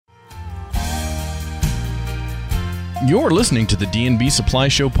You're listening to the D&B Supply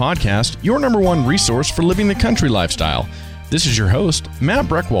Show podcast, your number one resource for living the country lifestyle. This is your host, Matt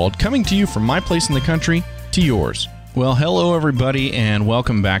Breckwald, coming to you from my place in the country to yours. Well, hello, everybody, and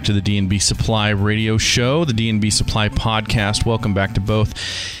welcome back to the D&B Supply radio show, the D&B Supply podcast. Welcome back to both.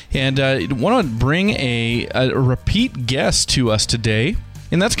 And I want to bring a repeat guest to us today,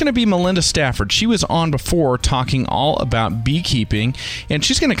 and that's going to be Melinda Stafford. She was on before talking all about beekeeping, and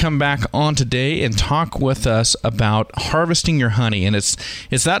she's going to come back on today and talk with us about harvesting your honey. And it's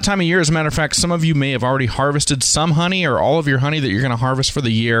that time of year. As a matter of fact, some of you may have already harvested some honey or all of your honey that you're going to harvest for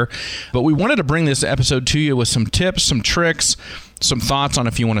the year. But we wanted to bring this episode to you with some tips, some tricks, some thoughts on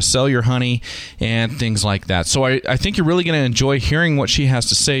if you want to sell your honey and things like that. So I think you're really going to enjoy hearing what she has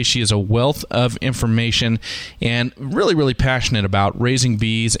to say. She is a wealth of information and really, really passionate about raising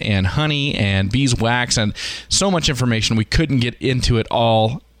bees and honey and beeswax and so much information. We couldn't get into it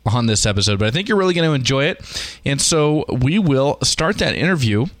all on this episode, but I think you're really going to enjoy it. And so we will start that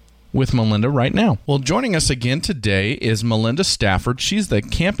interview with Melinda right now. Well, joining us again today is Melinda Stafford. She's the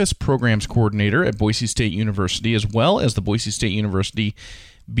Campus Programs Coordinator at Boise State University, as well as the Boise State University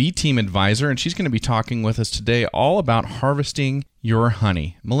Bee Team Advisor, and she's going to be talking with us today all about harvesting your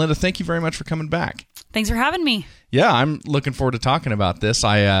honey. Melinda, thank you very much for coming back. Thanks for having me. Yeah, I'm looking forward to talking about this.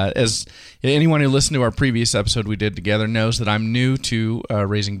 As anyone who listened to our previous episode we did together knows that I'm new to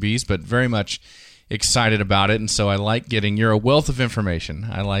raising bees, but very much excited about it, and so I like you're a wealth of information.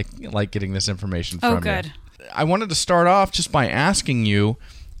 I like getting this information from you. Oh, good. I wanted to start off just by asking you,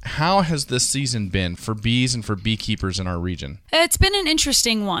 how has this season been for bees and for beekeepers in our region? It's been an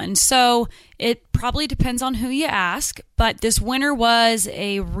interesting one. So it probably depends on who you ask, but this winter was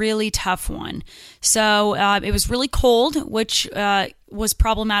a really tough one. So it was really cold, which was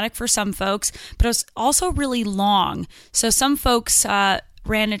problematic for some folks, but it was also really long. So some folks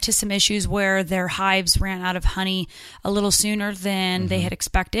ran into some issues where their hives ran out of honey a little sooner than they had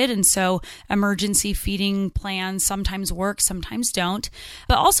expected. And so emergency feeding plans sometimes work, sometimes don't.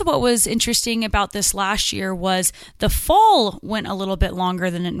 But also what was interesting about this last year was the fall went a little bit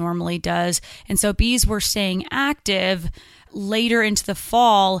longer than it normally does. And so bees were staying active later into the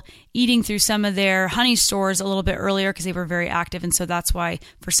fall, eating through some of their honey stores a little bit earlier because they were very active. And so that's why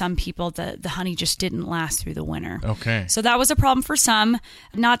for some people the honey just didn't last through the winter. Okay. So that was a problem for some,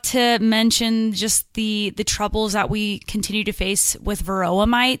 not to mention just the troubles that we continue to face with varroa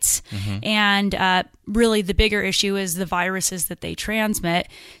mites. And really the bigger issue is the viruses that they transmit.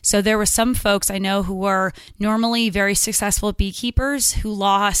 So there were some folks I know who were normally very successful beekeepers who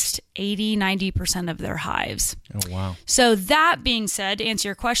lost 80-90% of their hives. Oh, wow. So that being said, to answer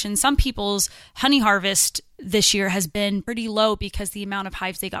your question, some people's honey harvest this year has been pretty low because the amount of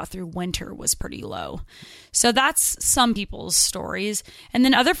hives they got through winter was pretty low. So that's some people's stories. And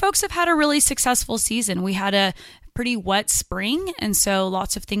then other folks have had a really successful season. We had a pretty wet spring, and so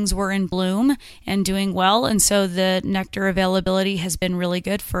lots of things were in bloom and doing well. And so the nectar availability has been really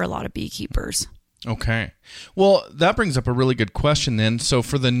good for a lot of beekeepers. Okay. Well, that brings up a really good question then. So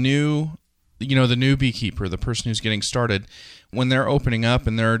for the new beekeeper, the person who's getting started, when they're opening up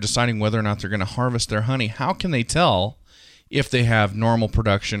and they're deciding whether or not they're going to harvest their honey, how can they tell if they have normal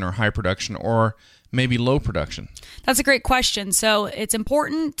production or high production or maybe low production? That's a great question. So it's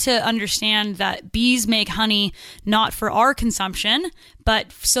important to understand that bees make honey not for our consumption,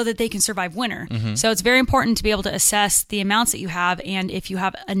 but so that they can survive winter. So it's very important to be able to assess the amounts that you have and if you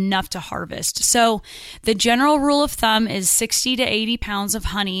have enough to harvest. So the general rule of thumb is 60 to 80 pounds of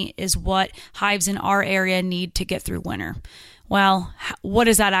honey is what hives in our area need to get through winter. Well, what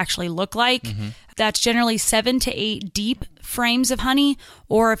does that actually look like? That's generally 7 to 8 deep frames of honey,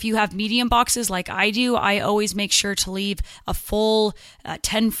 or if you have medium boxes like I do, I always make sure to leave a full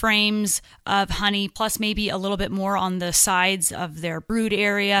 10 frames of honey, plus maybe a little bit more on the sides of their brood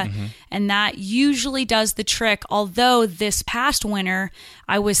area. And that usually does the trick. Although this past winter,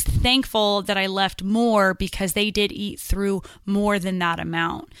 I was thankful that I left more because they did eat through more than that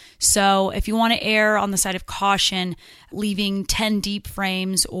amount. So if you want to err on the side of caution, leaving 10 deep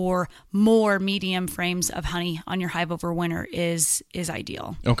frames or more medium frames of honey on your hive over winter is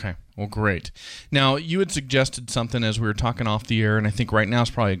ideal. Okay. Well, great. Now, you had suggested something as we were talking off the air, and I think right now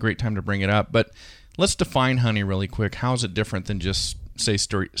is probably a great time to bring it up, but let's define honey really quick. How is it different than just say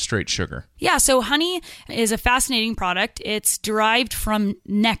straight sugar? Yeah, so honey is a fascinating product. It's derived from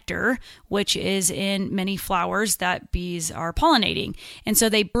nectar, which is in many flowers that bees are pollinating. And so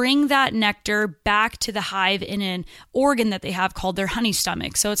they bring that nectar back to the hive in an organ that they have called their honey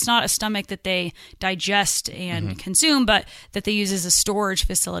stomach. So it's not a stomach that they digest and consume, but that they use as a storage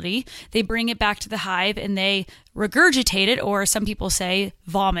facility. They bring it back to the hive and they regurgitate it, or some people say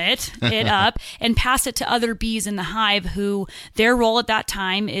vomit it up, and pass it to other bees in the hive who their role at that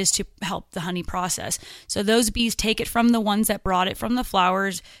time is to help the honey process. So those bees take it from the ones that brought it from the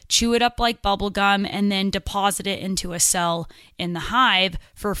flowers, chew it up like bubble gum, and then deposit it into a cell in the hive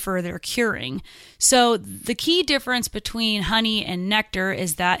for further curing. So the key difference between honey and nectar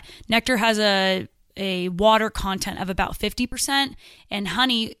is that nectar has a water content of about 50%, and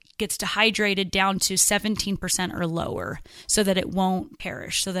honey gets dehydrated down to 17% or lower so that it won't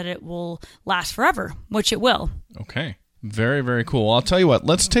perish, so that it will last forever, which it will. Okay. Very, very cool. I'll tell you what,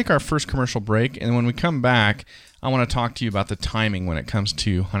 let's take our first commercial break, and when we come back, I want to talk to you about the timing when it comes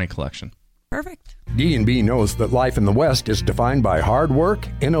to honey collection. Perfect. D&B knows that life in the West is defined by hard work,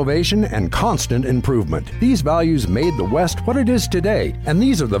 innovation, and constant improvement. These values made the West what it is today, and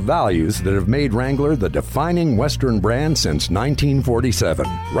these are the values that have made Wrangler the defining Western brand since 1947.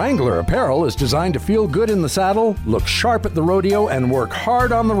 Wrangler apparel is designed to feel good in the saddle, look sharp at the rodeo, and work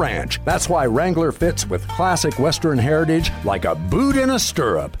hard on the ranch. That's why Wrangler fits with classic Western heritage like a boot in a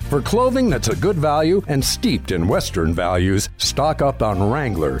stirrup. For clothing that's a good value and steeped in Western values, stock up on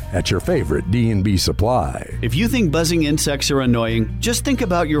Wrangler at your favorite D&B supply. If you think buzzing insects are annoying, just think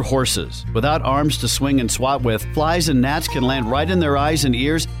about your horses. Without arms to swing and swat with, flies and gnats can land right in their eyes and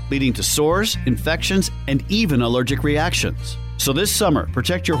ears, leading to sores, infections, and even allergic reactions. So this summer,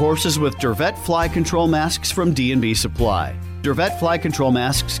 protect your horses with Dervet Fly Control Masks from D&B Supply. Dervet Fly Control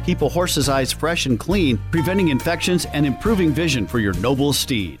Masks keep a horse's eyes fresh and clean, preventing infections and improving vision for your noble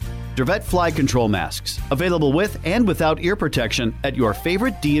steed. Dervet Fly Control Masks, available with and without ear protection at your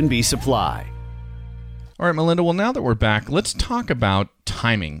favorite D&B Supply. All right, Melinda, well, now that we're back, let's talk about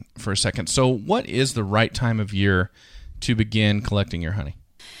timing for a second. So what is the right time of year to begin collecting your honey?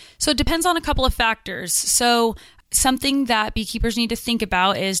 So it depends on a couple of factors. So something that beekeepers need to think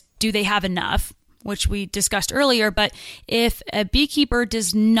about is, do they have enough? Which we discussed earlier, but if a beekeeper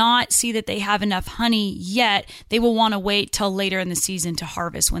does not see that they have enough honey yet, they will want to wait till later in the season to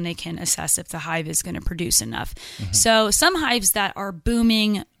harvest when they can assess if the hive is going to produce enough. Mm-hmm. So some hives that are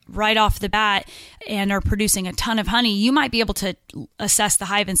booming right off the bat and are producing a ton of honey, you might be able to assess the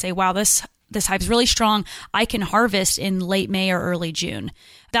hive and say, wow, this hive is really strong. I can harvest in late May or early June.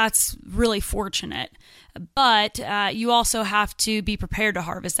 That's really fortunate. But you also have to be prepared to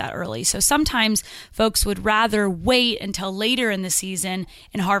harvest that early. So sometimes folks would rather wait until later in the season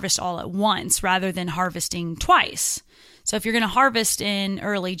and harvest all at once rather than harvesting twice. So if you're going to harvest in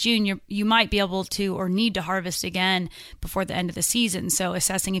early June, you might be able to or need to harvest again before the end of the season. So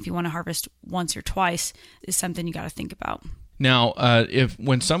assessing if you want to harvest once or twice is something you got to think about. Now,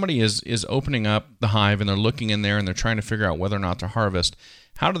 when somebody is opening up the hive and they're looking in there and they're trying to figure out whether or not to harvest,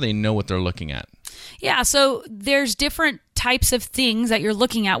 how do they know what they're looking at? Yeah, so there's different types of things that you're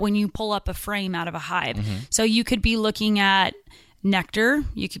looking at when you pull up a frame out of a hive. Mm-hmm. So you could be looking at nectar,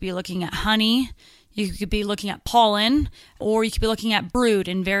 you could be looking at honey, you could be looking at pollen, or you could be looking at brood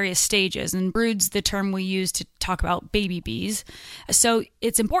in various stages. And brood's the term we use to talk about baby bees. So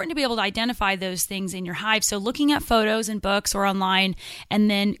it's important to be able to identify those things in your hive. So looking at photos in books or online, and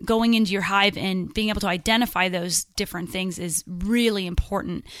then going into your hive and being able to identify those different things is really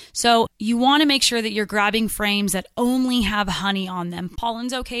important. So you want to make sure that you're grabbing frames that only have honey on them.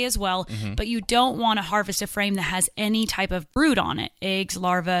 Pollen's okay as well, mm-hmm. but you don't want to harvest a frame that has any type of brood on it, eggs,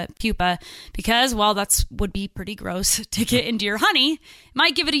 larvae, pupa, because, well, that's would be pretty gross to get into your honey.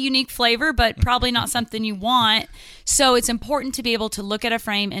 Might give it a unique flavor, but probably not something you want. So it's important to be able to look at a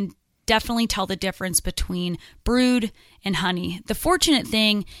frame and definitely tell the difference between brood and honey. The fortunate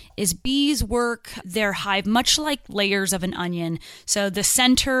thing is bees work their hive much like layers of an onion. So the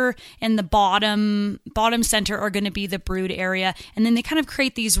center and the bottom center are going to be the brood area. And then they kind of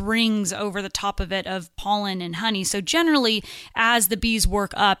create these rings over the top of it of pollen and honey. So generally, as the bees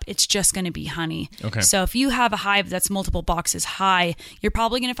work up, it's just going to be honey. Okay. So if you have a hive that's multiple boxes high, you're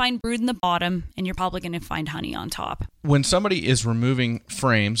probably going to find brood in the bottom and you're probably going to find honey on top. When somebody is removing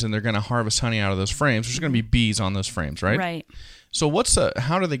frames and they're going to harvest honey out of those frames, there's going to be bees on those frames, right? Right. So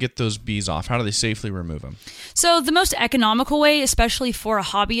how do they get those bees off? How do they safely remove them? So the most economical way, especially for a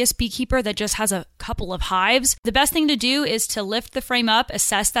hobbyist beekeeper that just has a couple of hives, the best thing to do is to lift the frame up,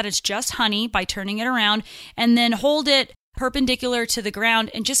 assess that it's just honey by turning it around, and then hold it perpendicular to the ground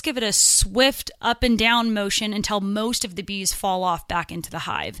and just give it a swift up and down motion until most of the bees fall off back into the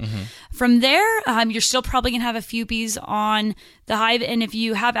hive. From there, you're still probably going to have a few bees on the hive. And if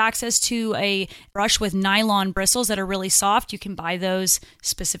you have access to a brush with nylon bristles that are really soft, you can buy those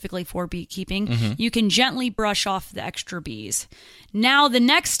specifically for beekeeping. You can gently brush off the extra bees. Now, the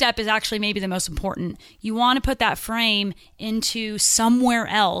next step is actually maybe the most important. You want to put that frame into somewhere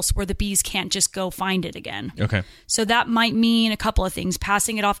else where the bees can't just go find it again. Okay. So that might mean a couple of things: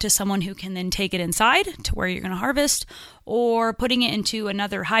 passing it off to someone who can then take it inside to where you're going to harvest, or putting it into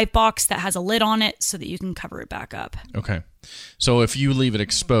another hive box that has a lid on it so that you can cover it back up. Okay. So if you leave it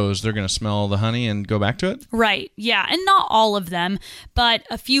exposed, they're going to smell the honey and go back to it? Right. Yeah. And not all of them, but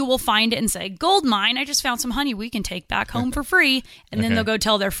a few will find it and say, "Gold mine, I just found some honey we can take back home for free." And then they'll go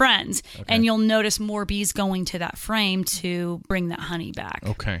tell their friends. And you'll notice more bees going to that frame to bring that honey back.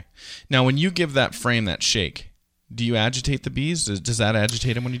 Okay. Now, when you give that frame that shake, do you agitate the bees? Does that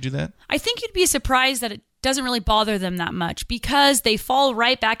agitate them when you do that? I think you'd be surprised that it doesn't really bother them that much because they fall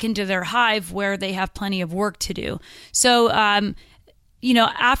right back into their hive where they have plenty of work to do. So,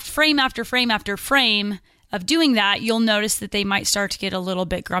 after frame after frame after frame of doing that, you'll notice that they might start to get a little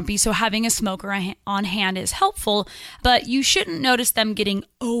bit grumpy. So having a smoker on hand is helpful, but you shouldn't notice them getting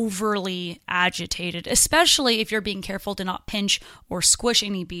overly agitated, especially if you're being careful to not pinch or squish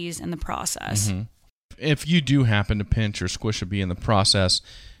any bees in the process. If you do happen to pinch or squish a bee in the process,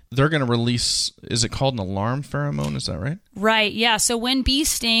 they're going to release, is it called an alarm pheromone? Is that right? Right, yeah. So when bees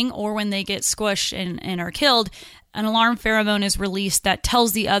sting or when they get squished and are killed, an alarm pheromone is released that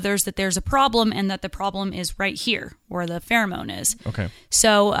tells the others that there's a problem and that the problem is right here where the pheromone is. Okay.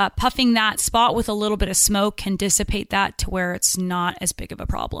 So puffing that spot with a little bit of smoke can dissipate that to where it's not as big of a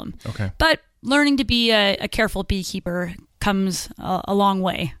problem. Okay. But learning to be a careful beekeeper comes a long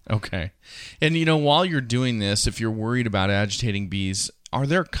way. Okay. And, while you're doing this, if you're worried about agitating bees, are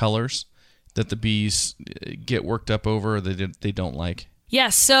there colors that the bees get worked up over or they don't like?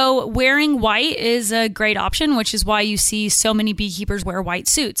 Yes, so wearing white is a great option, which is why you see so many beekeepers wear white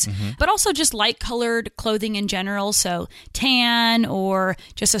suits. But also just light-colored clothing in general, so tan or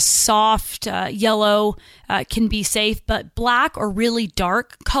just a soft yellow can be safe. But black or really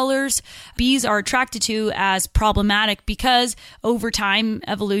dark colors, bees are attracted to as problematic because over time,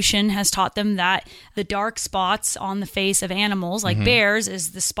 evolution has taught them that the dark spots on the face of animals, like bears,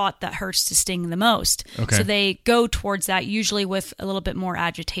 is the spot that hurts to sting the most. Okay. So they go towards that, usually with a little bit more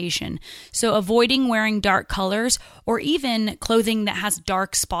agitation. So avoiding wearing dark colors or even clothing that has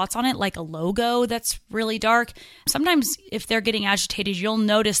dark spots on it, like a logo that's really dark. Sometimes if they're getting agitated, you'll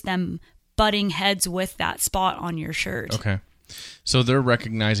notice them butting heads with that spot on your shirt. Okay. So they're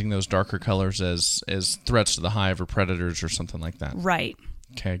recognizing those darker colors as threats to the hive or predators or something like that. Right.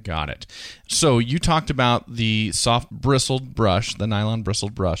 Okay, got it. So you talked about the soft bristled brush, the nylon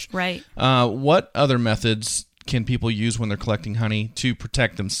bristled brush. Right. What other methods can people use when they're collecting honey to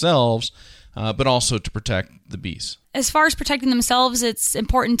protect themselves, but also to protect the bees? As far as protecting themselves, it's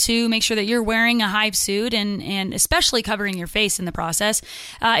important to make sure that you're wearing a hive suit and especially covering your face in the process.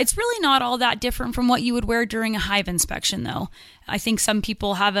 It's really not all that different from what you would wear during a hive inspection, though. I think some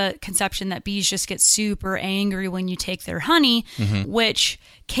people have a conception that bees just get super angry when you take their honey, which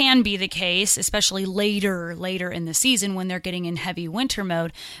can be the case, especially later in the season when they're getting in heavy winter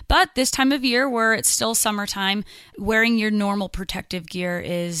mode. But this time of year where it's still summertime, wearing your normal protective gear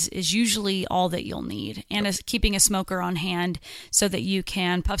is usually all that you'll need. And keeping a smoker on hand so that you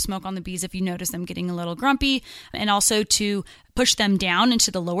can puff smoke on the bees if you notice them getting a little grumpy, and also to push them down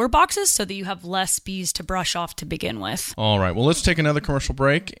into the lower boxes so that you have less bees to brush off to begin with. All right. Well, let's take another commercial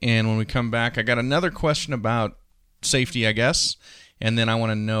break. And when we come back, I got another question about safety, I guess. And then I want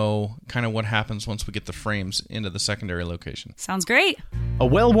to know kind of what happens once we get the frames into the secondary location. Sounds great. A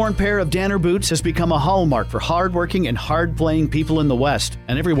well-worn pair of Danner boots has become a hallmark for hard-working and hard-playing people in the West,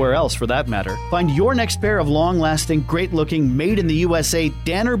 and everywhere else for that matter. Find your next pair of long-lasting, great-looking, made-in-the-USA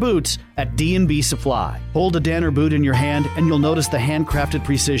Danner boots at D&B Supply. Hold a Danner boot in your hand and you'll notice the handcrafted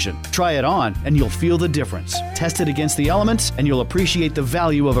precision. Try it on and you'll feel the difference. Test it against the elements and you'll appreciate the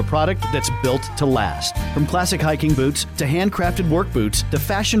value of a product that's built to last. From classic hiking boots to handcrafted work boots to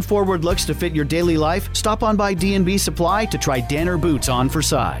fashion-forward looks to fit your daily life, stop on by D&B Supply to try Danner boots on for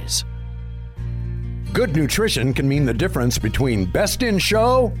size. Good nutrition can mean the difference between best in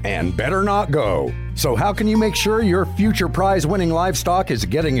show and better not go. So how can you make sure your future prize-winning livestock is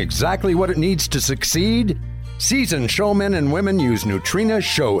getting exactly what it needs to succeed? Seasoned showmen and women use Nutrina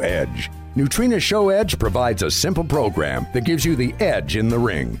Show Edge. Nutrina Show Edge provides a simple program that gives you the edge in the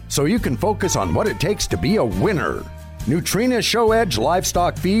ring, so you can focus on what it takes to be a winner. Nutrina Show Edge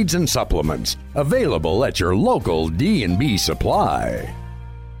livestock feeds and supplements. Available at your local D&B supply.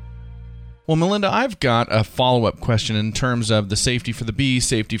 Well, Melinda, I've got a follow-up question in terms of the safety for the bees,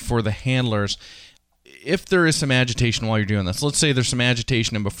 safety for the handlers. If there is some agitation while you're doing this, let's say there's some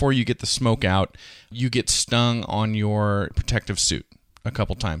agitation and before you get the smoke out, you get stung on your protective suit a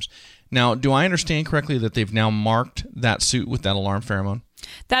couple times. Now, do I understand correctly that they've now marked that suit with that alarm pheromone?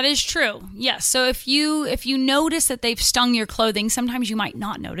 That is true. Yes. So if you notice that they've stung your clothing, sometimes you might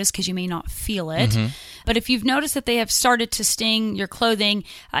not notice because you may not feel it. Mm-hmm. But if you've noticed that they have started to sting your clothing,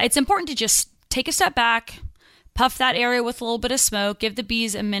 it's important to just take a step back, puff that area with a little bit of smoke, give the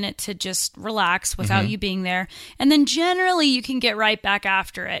bees a minute to just relax without you being there. And then generally you can get right back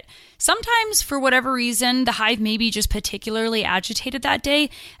after it. Sometimes for whatever reason, the hive may be just particularly agitated that day.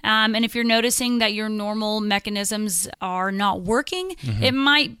 And if you're noticing that your normal mechanisms are not working, it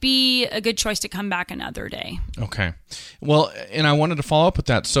might be a good choice to come back another day. Okay. Well, and I wanted to follow up with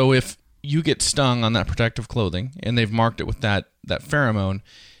that. So if you get stung on that protective clothing and they've marked it with that pheromone,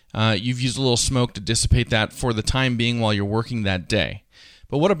 you've used a little smoke to dissipate that for the time being while you're working that day.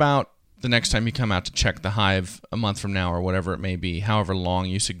 But what about the next time you come out to check the hive a month from now or whatever it may be, however long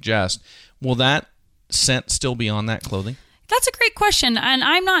you suggest? Will that scent still be on that clothing? That's a great question, and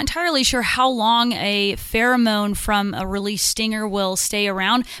I'm not entirely sure how long a pheromone from a released stinger will stay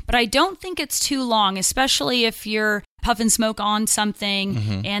around, but I don't think it's too long, especially if you're puffing smoke on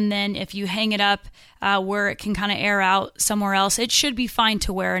something, and then if you hang it up where it can kind of air out somewhere else, it should be fine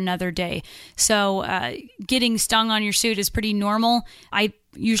to wear another day. So getting stung on your suit is pretty normal. I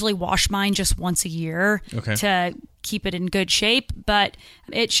usually wash mine just once a year to keep it in good shape, but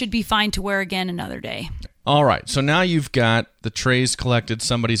it should be fine to wear again another day. All right, so now you've got the trays collected,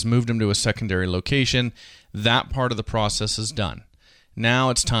 somebody's moved them to a secondary location. That part of the process is done. Now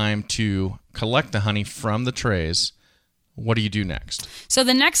it's time to collect the honey from the trays. What do you do next? So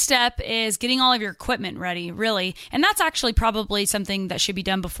the next step is getting all of your equipment ready, really. And that's actually probably something that should be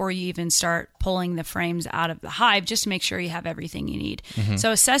done before you even start pulling the frames out of the hive, just to make sure you have everything you need.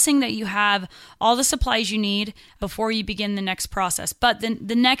 So assessing that you have all the supplies you need before you begin the next process. But then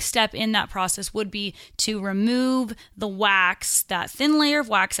the next step in that process would be to remove the wax, that thin layer of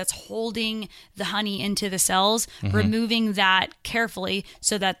wax that's holding the honey into the cells, removing that carefully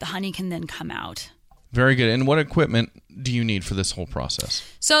so that the honey can then come out. Very good. And what equipment do you need for this whole process?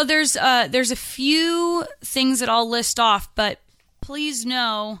 So there's a few things that I'll list off, but please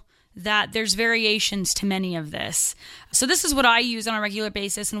know that there's variations to many of this. So this is what I use on a regular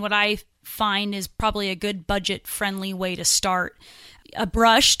basis and what I find is probably a good budget-friendly way to start. A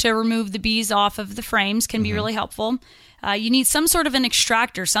brush to remove the bees off of the frames can be really helpful. You need some sort of an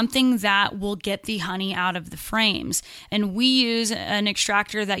extractor, something that will get the honey out of the frames. And we use an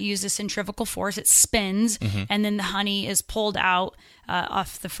extractor that uses centrifugal force. It spins, and then the honey is pulled out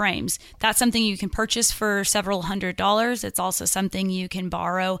off the frames. That's something you can purchase for several $100s. It's also something you can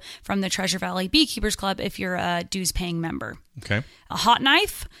borrow from the Treasure Valley Beekeepers Club if you're a dues-paying member. Okay. A hot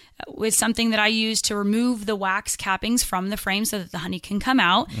knife is something that I use to remove the wax cappings from the frame so that the honey can come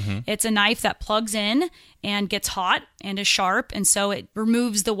out. It's a knife that plugs in and gets hot and is sharp, and so it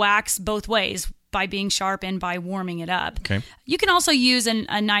removes the wax both ways, by being sharp and by warming it up. Okay. You can also use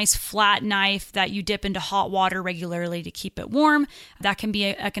a nice flat knife that you dip into hot water regularly to keep it warm. That can be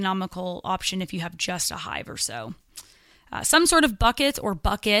an economical option if you have just a hive or so. Some sort of bucket or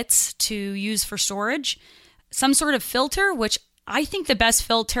buckets to use for storage. Some sort of filter, which I think the best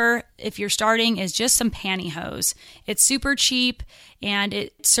filter if you're starting is just some pantyhose. It's super cheap and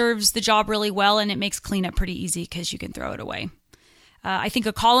it serves the job really well, and it makes cleanup pretty easy because you can throw it away. I think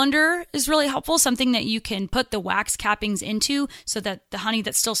a colander is really helpful, something that you can put the wax cappings into so that the honey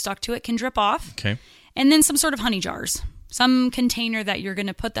that's still stuck to it can drip off. Okay. And then some sort of honey jars, some container that you're going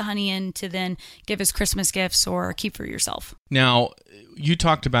to put the honey in to then give as Christmas gifts or keep for yourself. Now, you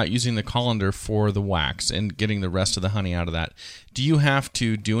talked about using the colander for the wax and getting the rest of the honey out of that. Do you have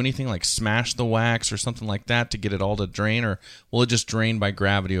to do anything like smash the wax or something like that to get it all to drain, or will it just drain by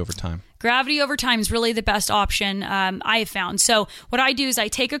gravity over time? Gravity over time is really the best option I have found. So what I do is I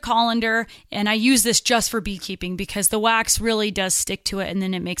take a colander, and I use this just for beekeeping because the wax really does stick to it, and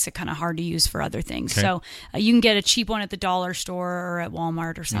then it makes it kind of hard to use for other things. Okay. So you can get a cheap one at the dollar store or at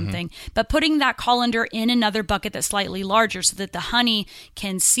Walmart or something. But putting that colander in another bucket that's slightly larger so that the honey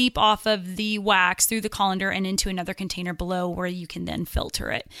can seep off of the wax through the colander and into another container below where you can then filter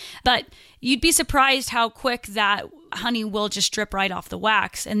it. But you'd be surprised how quick that honey will just drip right off the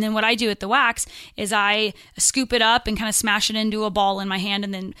wax. And then what I do with the wax is I scoop it up and kind of smash it into a ball in my hand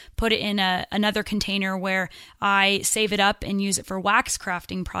and then put it in another container where I save it up and use it for wax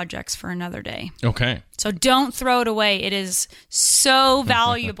crafting projects for another day. Okay. So don't throw it away. It is so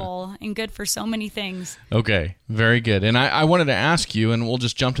valuable and good for so many things. Okay, very good. And I wanted to ask you, and we'll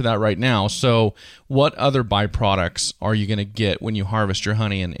just jump to that right now. So what other byproducts are you going to get when you harvest your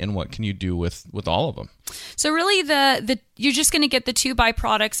honey, and what can you do with all of them? So really, you're just going to get the two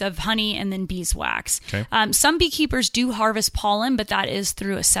byproducts of honey and then beeswax. Okay. Some beekeepers do harvest pollen, but that is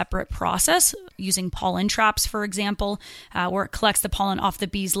through a separate process, using pollen traps, for example, where it collects the pollen off the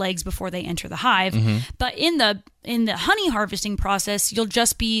bees' legs before they enter the hive. Mm-hmm. But in the honey harvesting process, you'll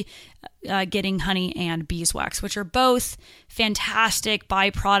just be getting honey and beeswax, which are both fantastic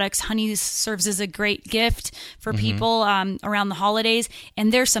byproducts. Honey serves as a great gift for people around the holidays,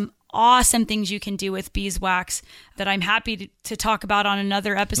 and there's some awesome things you can do with beeswax that I'm happy to talk about on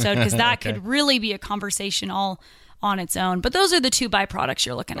another episode, because that Okay. could really be a conversation all on its own. But those are the two byproducts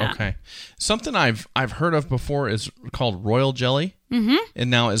you're looking at. Okay. Something I've heard of before is called royal jelly. Mm-hmm. And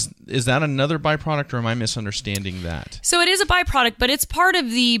now is that another byproduct, or am I misunderstanding that? So it is a byproduct, but it's part of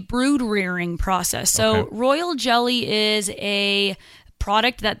the brood rearing process. So Okay. royal jelly is a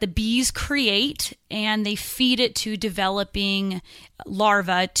product that the bees create, and they feed it to developing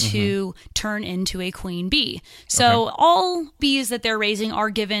larvae to turn into a queen bee. So all bees that they're raising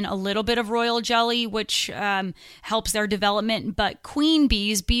are given a little bit of royal jelly, which helps their development. But queen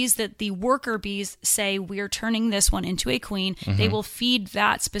bees that the worker bees say, we're turning this one into a queen, they will feed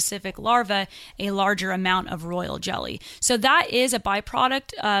that specific larva a larger amount of royal jelly. So that is a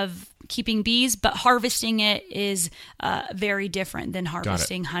byproduct of keeping bees, but harvesting it is very different than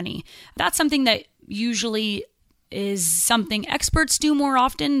harvesting honey. That's something that usually is something experts do more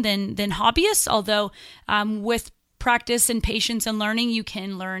often than hobbyists, although with practice and patience and learning, you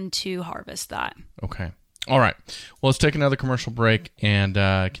can learn to harvest that. Okay. All right. Well, let's take another commercial break and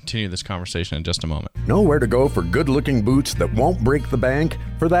continue this conversation in just a moment. Know where to go for good-looking boots that won't break the bank?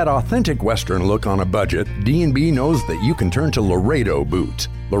 For that authentic Western look on a budget, D&B knows that you can turn to Laredo Boots.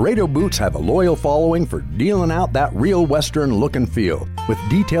 Laredo Boots have a loyal following for dealing out that real Western look and feel, with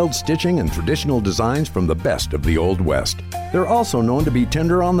detailed stitching and traditional designs from the best of the Old West. They're also known to be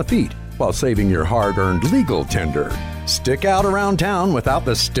tender on the feet, while saving your hard-earned legal tender. Stick out around town without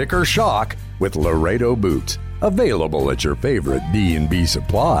the sticker shock with Laredo Boots. Available at your favorite D&B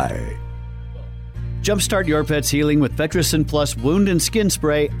supply. Jumpstart your pet's healing with Vetricin Plus Wound and Skin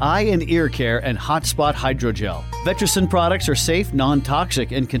Spray, Eye and Ear Care, and Hotspot Hydrogel. Vetricin products are safe,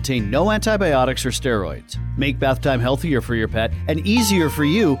 non-toxic, and contain no antibiotics or steroids. Make bath time healthier for your pet and easier for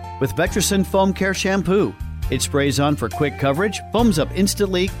you with Vetricin Foam Care Shampoo. It sprays on for quick coverage, foams up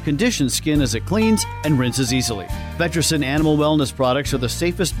instantly, conditions skin as it cleans, and rinses easily. Vetricin Animal Wellness products are the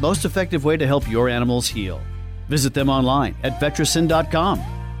safest, most effective way to help your animals heal. Visit them online at vetricin.com.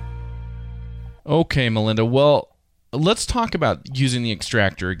 Okay, Melinda. Well, let's talk about using the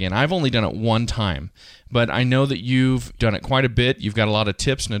extractor again. I've only done it one time, but I know that you've done it quite a bit. You've got a lot of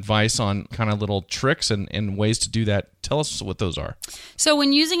tips and advice on kind of little tricks and ways to do that. Tell us what those are. So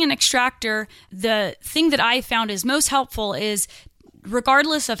when using an extractor, the thing that I found is most helpful is,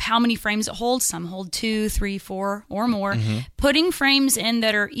 regardless of how many frames it holds, some hold 2, 3, 4 or more, putting frames in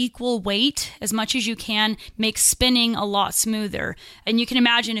that are equal weight as much as you can makes spinning a lot smoother. And you can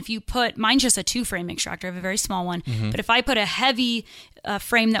imagine if you put, mine's just a 2-frame extractor, I have a very small one, but if I put a heavy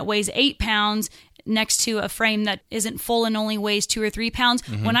frame that weighs 8 pounds next to a frame that isn't full and only weighs 2 or 3 pounds,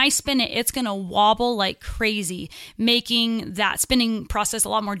 when I spin it, it's going to wobble like crazy, making that spinning process a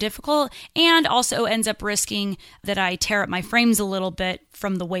lot more difficult, and also ends up risking that I tear up my frames a little bit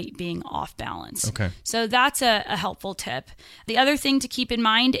from the weight being off balance. Okay. So that's a helpful tip. The other thing to keep in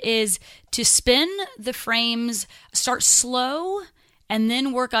mind is to spin the frames, start slow, and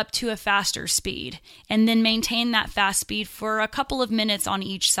then work up to a faster speed, and then maintain that fast speed for a couple of minutes on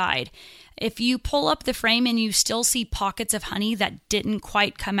each side. If you pull up the frame and you still see pockets of honey that didn't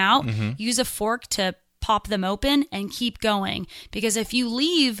quite come out, use a fork to pop them open and keep going. Because if you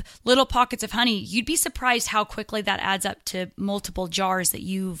leave little pockets of honey, you'd be surprised how quickly that adds up to multiple jars that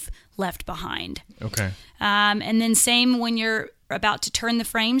you've left behind. Okay. And then same when you're about to turn the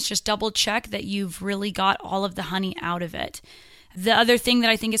frames, just double check that you've really got all of the honey out of it. The other thing that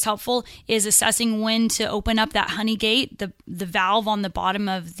I think is helpful is assessing when to open up that honey gate, the valve on the bottom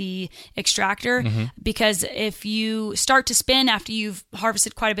of the extractor, because if you start to spin after you've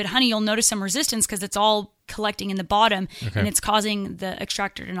harvested quite a bit of honey, you'll notice some resistance because it's all collecting in the bottom, and it's causing the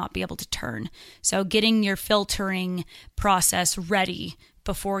extractor to not be able to turn. So getting your filtering process ready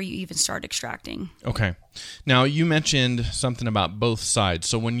before you even start extracting. Okay. Now, you mentioned something about both sides.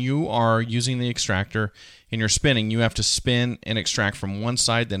 So when you are using the extractor and you're spinning, you have to spin and extract from one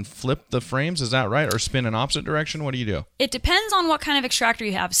side, then flip the frames. Is that right? Or spin in opposite direction? What do you do? It depends on what kind of extractor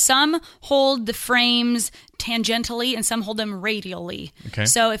you have. Some hold the frames tangentially and some hold them radially. Okay.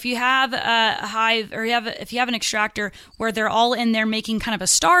 So if you have a hive, or if you have an extractor where they're all in there making kind of a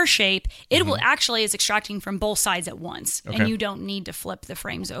star shape, it will actually is extracting from both sides at once. Okay. And you don't need to flip the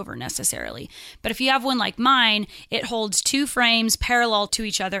frames over necessarily. But if you have one like mine, it holds two frames parallel to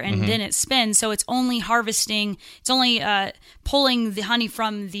each other and then it spins. So it's only harvesting, it's only pulling the honey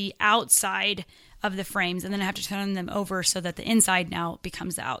from the outside of the frames, and then I have to turn them over so that the inside now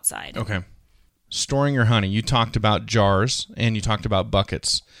becomes the outside. Okay. Storing your honey. You talked about jars and you talked about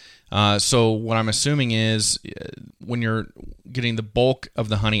buckets. So what I'm assuming is when you're getting the bulk of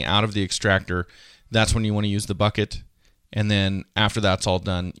the honey out of the extractor, that's when you want to use the bucket. And then after that's all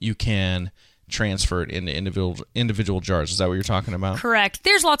done, you can transfer it into individual jars. Is that what you're talking about? Correct.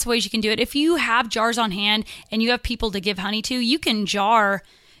 There's lots of ways you can do it. If you have jars on hand and you have people to give honey to, you can jar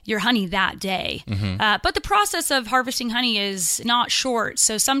your honey that day. But the process of harvesting honey is not short.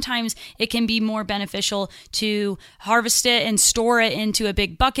 So sometimes it can be more beneficial to harvest it and store it into a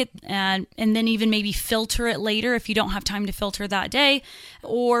big bucket and then even maybe filter it later if you don't have time to filter that day,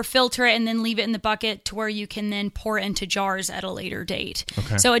 or filter it and then leave it in the bucket to where you can then pour it into jars at a later date.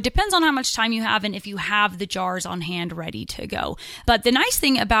 Okay. So it depends on how much time you have and if you have the jars on hand ready to go. But the nice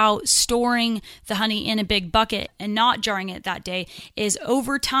thing about storing the honey in a big bucket and not jarring it that day is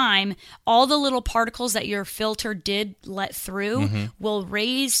over time, all the little particles that your filter did let through will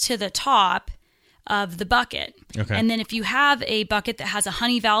raise to the top of the bucket. Okay. And then if you have a bucket that has a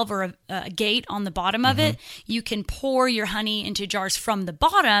honey valve or a gate on the bottom of it, you can pour your honey into jars from the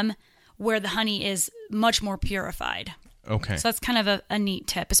bottom where the honey is much more purified. Okay. So that's kind of a neat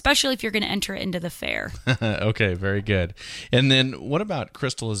tip, especially if you're going to enter it into the fair. Okay, very good. And then what about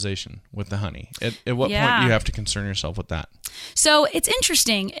crystallization with the honey? At what point do you have to concern yourself with that? So it's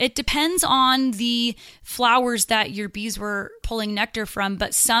interesting. It depends on the flowers that your bees were pulling nectar from,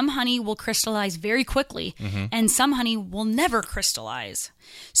 but some honey will crystallize very quickly and some honey will never crystallize.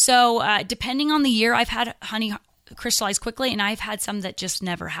 So depending on the year, I've had honey crystallize quickly, and I've had some that just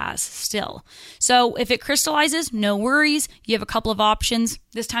never has still. So if it crystallizes, no worries. You have a couple of options.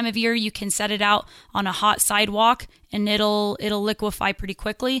 This time of year, you can set it out on a hot sidewalk and it'll liquefy pretty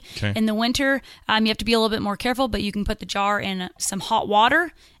quickly. Okay. In the winter, you have to be a little bit more careful, but you can put the jar in some hot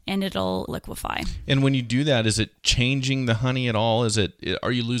water and it'll liquefy. And when you do that, is it changing the honey at all?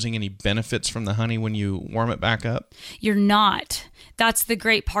 Are you losing any benefits from the honey when you warm it back up? You're not. That's the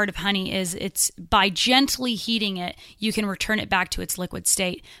great part of honey is it's by gently heating it, you can return it back to its liquid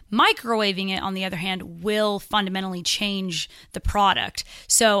state. Microwaving it, on the other hand, will fundamentally change the product.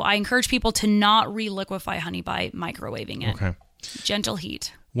 So I encourage people to not re-liquefy honey by microwaving it. Okay. Gentle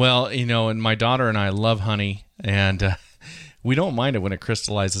heat. Well, and my daughter and I love honey, and we don't mind it when it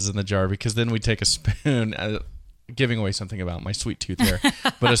crystallizes in the jar because then we take a spoon, giving away something about my sweet tooth there,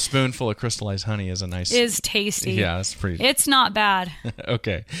 but a spoonful of crystallized honey is is tasty. Yeah, it's pretty. It's not bad.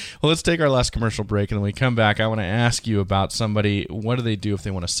 Okay. Well, let's take our last commercial break, and when we come back, I want to ask you about somebody. What do they do if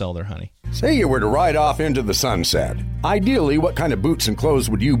they want to sell their honey? Say you were to ride off into the sunset. Ideally, what kind of boots and clothes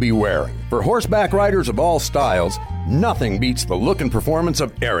would you be wearing? For horseback riders of all styles, nothing beats the look and performance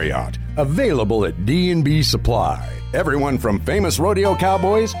of Ariat, available at D&B Supply. Everyone from famous rodeo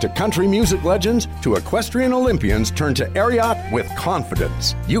cowboys to country music legends to equestrian Olympians turn to Ariat with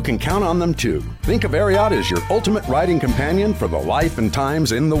confidence. You can count on them too. Think of Ariat as your ultimate riding companion for the life and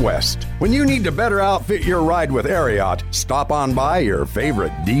times in the West. When you need to better outfit your ride with Ariat, stop on by your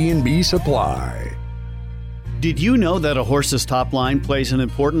favorite D&B Supply. Did you know that a horse's top line plays an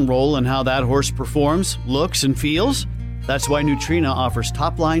important role in how that horse performs, looks, and feels? That's why Nutrina offers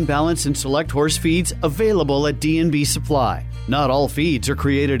top-line balance in select horse feeds available at D&B Supply. Not all feeds are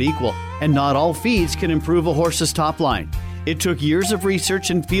created equal, and not all feeds can improve a horse's top line. It took years of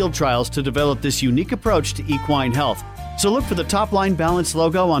research and field trials to develop this unique approach to equine health. So look for the top-line balance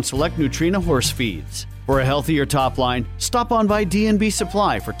logo on select Nutrina horse feeds. For a healthier top line, stop on by D&B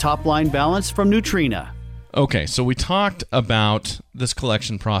Supply for top-line balance from Nutrina. Okay, so we talked about this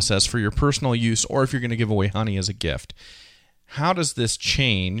collection process for your personal use or if you're going to give away honey as a gift. How does this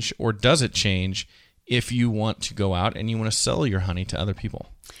change, or does it change, if you want to go out and you want to sell your honey to other people?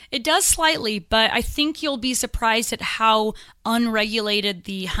 It does slightly, but I think you'll be surprised at how unregulated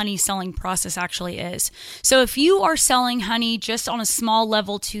the honey selling process actually is. So if you are selling honey just on a small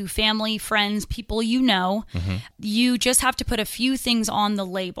level to family, friends, people you know, you just have to put a few things on the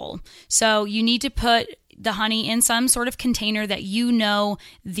label. So you need to put the honey in some sort of container that you know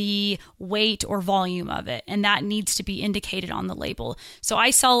the weight or volume of it, and that needs to be indicated on the label. So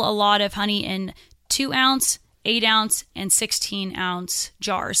I sell a lot of honey in 2-ounce, 8-ounce, and 16-ounce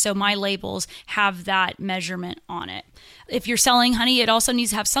jars. So my labels have that measurement on it. If you're selling honey, it also needs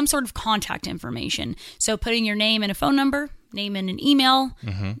to have some sort of contact information. So putting your name and a phone number, name and an email,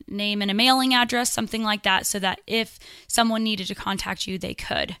 name and a mailing address, something like that, so that if someone needed to contact you, they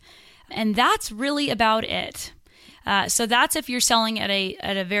could. And that's really about it. So that's if you're selling at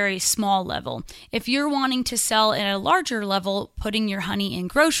a very small level. If you're wanting to sell at a larger level, putting your honey in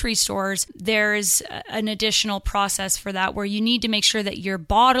grocery stores, there's an additional process for that where you need to make sure that you're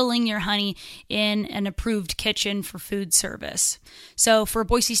bottling your honey in an approved kitchen for food service. So for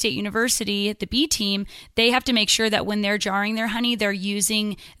Boise State University, the bee team, they have to make sure that when they're jarring their honey, they're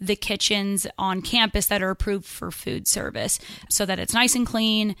using the kitchens on campus that are approved for food service so that it's nice and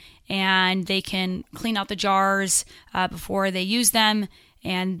clean and they can clean out the jars before they use them,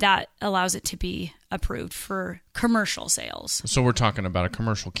 and that allows it to be approved for commercial sales. So we're talking about a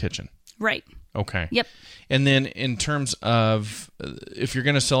commercial kitchen. Right. Okay. Yep. And then in terms of, if you're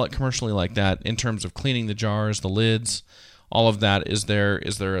going to sell it commercially like that, in terms of cleaning the jars, the lids, all of that, is there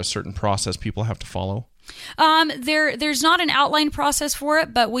a certain process people have to follow? There's not an outline process for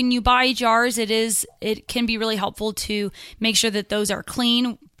it, but when you buy jars, it can be really helpful to make sure that those are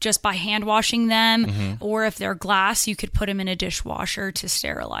clean just by hand washing them, or if they're glass, you could put them in a dishwasher to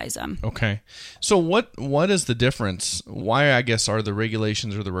sterilize them. Okay. So what is the difference? Why, I guess, are the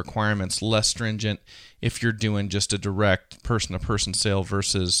regulations or the requirements less stringent if you're doing just a direct person-to-person sale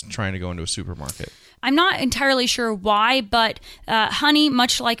versus trying to go into a supermarket? I'm not entirely sure why, but honey,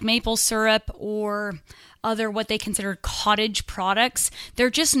 much like maple syrup or other what they consider cottage products,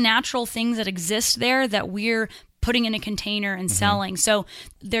 they're just natural things that exist there that we're putting in a container and selling. So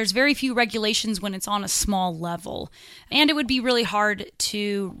there's very few regulations when it's on a small level. And it would be really hard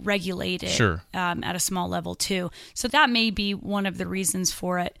to regulate it at a small level too. So that may be one of the reasons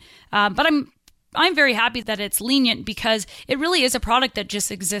for it. But I'm very happy that it's lenient because it really is a product that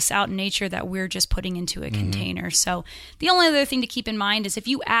just exists out in nature that we're just putting into a container. So the only other thing to keep in mind is if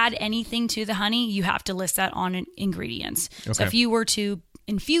you add anything to the honey, you have to list that on ingredients. Okay. So if you were to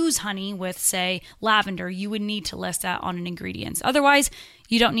infuse honey with, say, lavender, you would need to list that on an ingredients. Otherwise,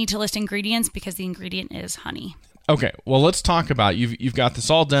 you don't need to list ingredients because the ingredient is honey. Okay, well, let's talk about, you've got this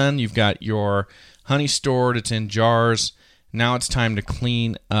all done. You've got your honey stored. It's in jars. Now it's time to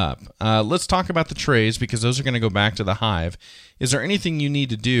clean up. Let's talk about the trays because those are going to go back to the hive. Is there anything you need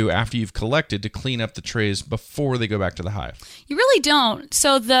to do after you've collected to clean up the trays before they go back to the hive? You really don't.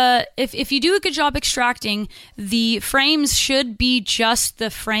 So if you do a good job extracting, the frames should be just the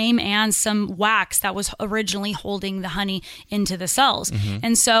frame and some wax that was originally holding the honey into the cells.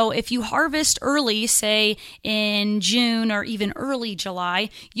 And so if you harvest early, say in June or even early July,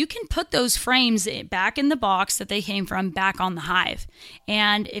 you can put those frames back in the box that they came from back on the hive.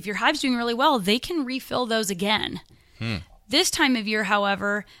 And if your hive's doing really well, they can refill those again. This time of year,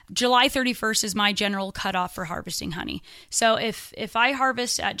 however, July 31st is my general cutoff for harvesting honey. So if I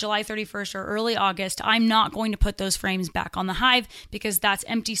harvest at July 31st or early August, I'm not going to put those frames back on the hive because that's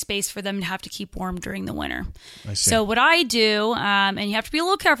empty space for them to have to keep warm during the winter. I see. So what I do, and you have to be a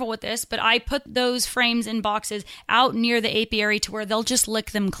little careful with this, but I put those frames in boxes out near the apiary to where they'll just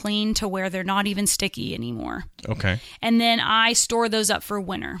lick them clean to where they're not even sticky anymore. Okay. And then I store those up for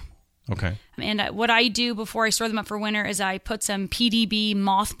winter. Okay. And what I do before I store them up for winter is I put some PDB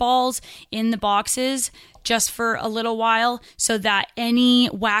mothballs in the boxes just for a little while so that any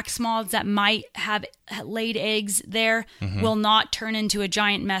wax moths that might have laid eggs there will not turn into a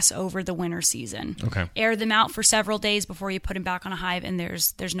giant mess over the winter season. Okay. Air them out for several days before you put them back on a hive and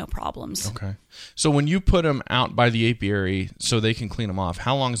there's no problems. Okay. So when you put them out by the apiary so they can clean them off,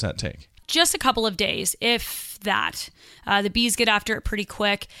 how long does that take? Just a couple of days, if that. The bees get after it pretty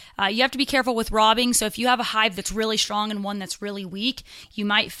quick. You have to be careful with robbing. So if you have a hive that's really strong and one that's really weak, you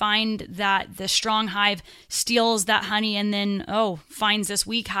might find that the strong hive steals that honey and then, finds this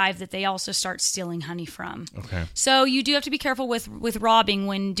weak hive that they also start stealing honey from. Okay. So you do have to be careful with robbing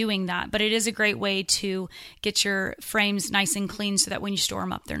when doing that, but it is a great way to get your frames nice and clean so that when you store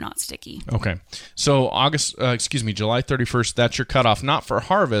them up, they're not sticky. Okay. So July 31st, that's your cutoff, not for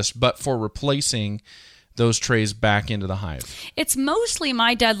harvest, but for replacing those trays back into the hive? It's mostly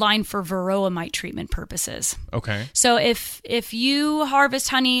my deadline for varroa mite treatment purposes. Okay. So if you harvest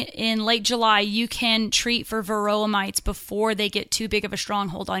honey in late July, you can treat for varroa mites before they get too big of a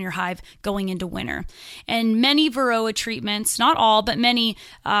stronghold on your hive going into winter. And many varroa treatments, not all, but many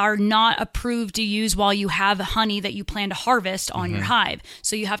are not approved to use while you have honey that you plan to harvest on your hive.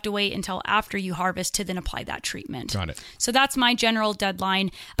 So you have to wait until after you harvest to then apply that treatment. Got it. So that's my general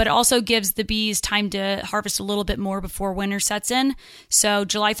deadline, but it also gives the bees time to harvest a little bit more before winter sets in. So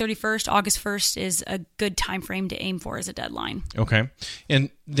July 31st, August 1st is a good time frame to aim for as a deadline. Okay. And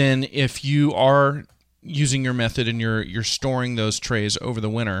then if you are using your method and you're storing those trays over the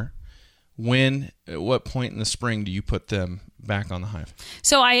winter, at what point in the spring do you put them back on the hive?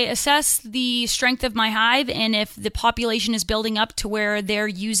 So I assess the strength of my hive, and if the population is building up to where they're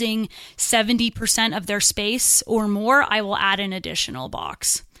using 70% of their space or more, I will add an additional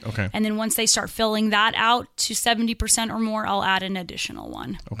box. Okay. And then once they start filling that out to 70% or more, I'll add an additional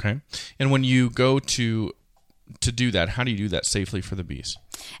one. Okay. And when you go to do that, how do you do that safely for the bees?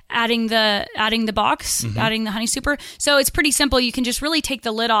 Adding the box, adding the honey super. So it's pretty simple. You can just really take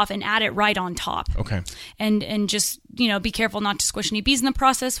the lid off and add it right on top. Okay. And just, be careful not to squish any bees in the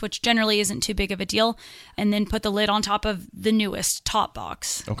process, which generally isn't too big of a deal. And then put the lid on top of the newest top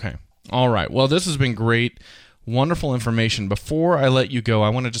box. Okay. All right. Well, this has been great. Wonderful information. Before I let you go, I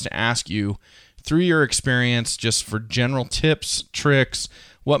want to just ask you, through your experience, just for general tips, tricks,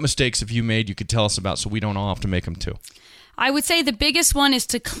 what mistakes have you made you could tell us about so we don't all have to make them too? I would say the biggest one is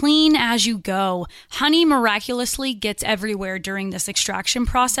to clean as you go. Honey miraculously gets everywhere during this extraction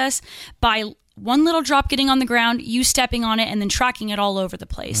process by one little drop getting on the ground, you stepping on it, and then tracking it all over the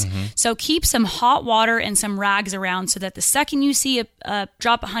place. So keep some hot water and some rags around so that the second you see a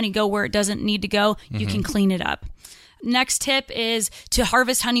drop of honey go where it doesn't need to go, you can clean it up. Next tip is to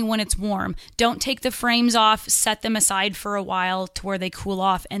harvest honey when it's warm. Don't take the frames off, set them aside for a while to where they cool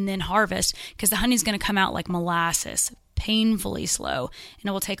off, and then harvest, because the honey's going to come out like molasses, painfully slow, and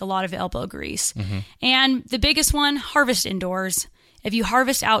it will take a lot of elbow grease. And the biggest one, harvest indoors. If you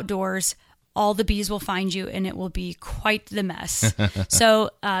harvest outdoors, all the bees will find you, and it will be quite the mess. So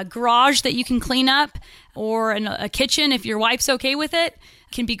a garage that you can clean up, or a kitchen, if your wife's okay with it,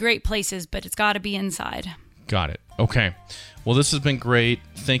 can be great places, but it's got to be inside. Got it. Okay. Well, this has been great.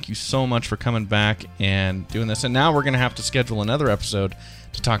 Thank you so much for coming back and doing this. And now we're going to have to schedule another episode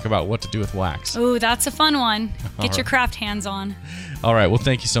to talk about what to do with wax. Ooh, that's a fun one. Get your craft hands on. All right. Well,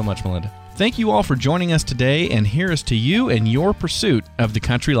 thank you so much, Melinda. Thank you all for joining us today, and here's to you and your pursuit of the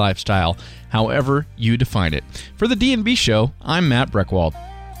country lifestyle, however you define it. For the D&B Show, I'm Matt Breckwald.